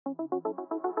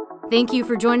Thank you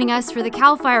for joining us for the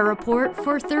CAL FIRE report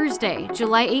for Thursday,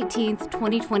 July 18th,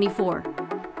 2024.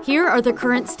 Here are the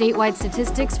current statewide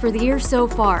statistics for the year so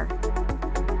far.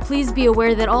 Please be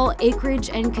aware that all acreage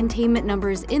and containment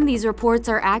numbers in these reports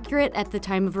are accurate at the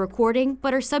time of recording,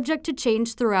 but are subject to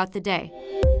change throughout the day.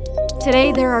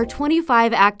 Today, there are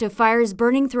 25 active fires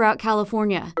burning throughout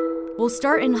California. We'll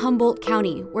start in Humboldt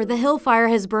County, where the Hill Fire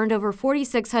has burned over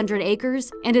 4,600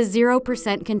 acres and is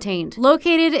 0% contained.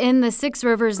 Located in the Six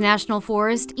Rivers National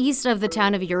Forest east of the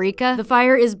town of Eureka, the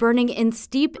fire is burning in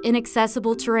steep,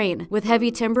 inaccessible terrain, with heavy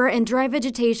timber and dry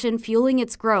vegetation fueling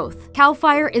its growth. CAL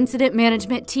FIRE Incident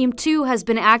Management Team 2 has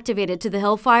been activated to the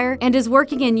Hill Fire and is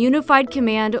working in unified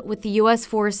command with the U.S.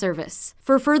 Forest Service.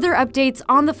 For further updates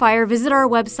on the fire, visit our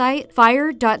website,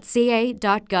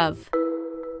 fire.ca.gov.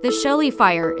 The Shelley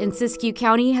Fire in Siskiyou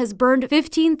County has burned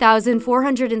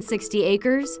 15,460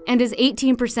 acres and is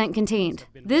 18% contained.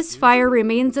 This fire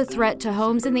remains a threat to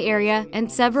homes in the area,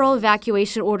 and several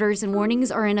evacuation orders and warnings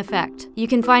are in effect. You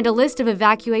can find a list of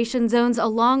evacuation zones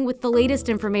along with the latest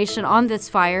information on this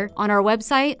fire on our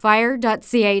website,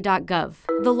 fire.ca.gov.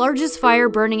 The largest fire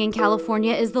burning in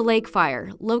California is the Lake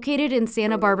Fire, located in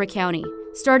Santa Barbara County.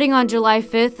 Starting on July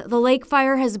 5th, the Lake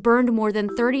Fire has burned more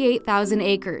than 38,000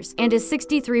 acres and is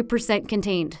 63%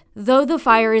 contained. Though the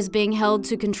fire is being held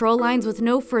to control lines with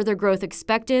no further growth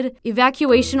expected,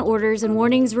 evacuation orders and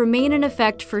warnings remain in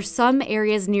effect for some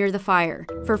areas near the fire.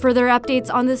 For further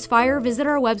updates on this fire, visit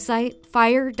our website,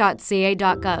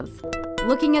 fire.ca.gov.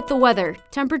 Looking at the weather,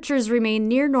 temperatures remain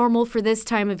near normal for this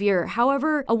time of year.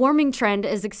 However, a warming trend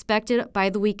is expected by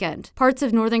the weekend. Parts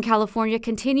of Northern California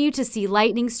continue to see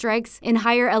lightning strikes in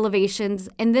higher elevations,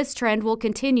 and this trend will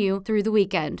continue through the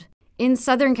weekend. In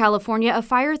Southern California, a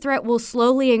fire threat will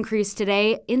slowly increase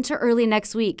today into early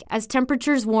next week as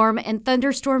temperatures warm and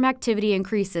thunderstorm activity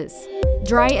increases.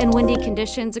 Dry and windy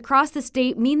conditions across the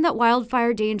state mean that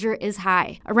wildfire danger is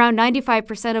high. Around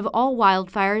 95% of all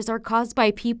wildfires are caused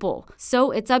by people,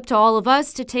 so it's up to all of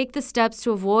us to take the steps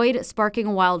to avoid sparking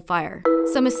a wildfire.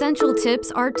 Some essential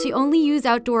tips are to only use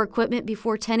outdoor equipment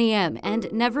before 10 a.m.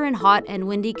 and never in hot and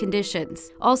windy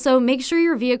conditions. Also, make sure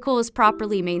your vehicle is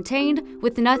properly maintained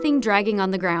with nothing dragging on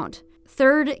the ground.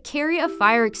 Third, carry a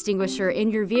fire extinguisher in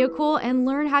your vehicle and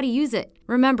learn how to use it.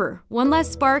 Remember, one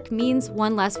less spark means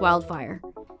one less wildfire.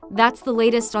 That's the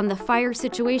latest on the fire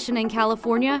situation in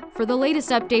California. For the latest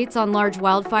updates on large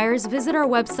wildfires, visit our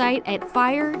website at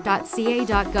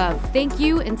fire.ca.gov. Thank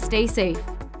you and stay safe.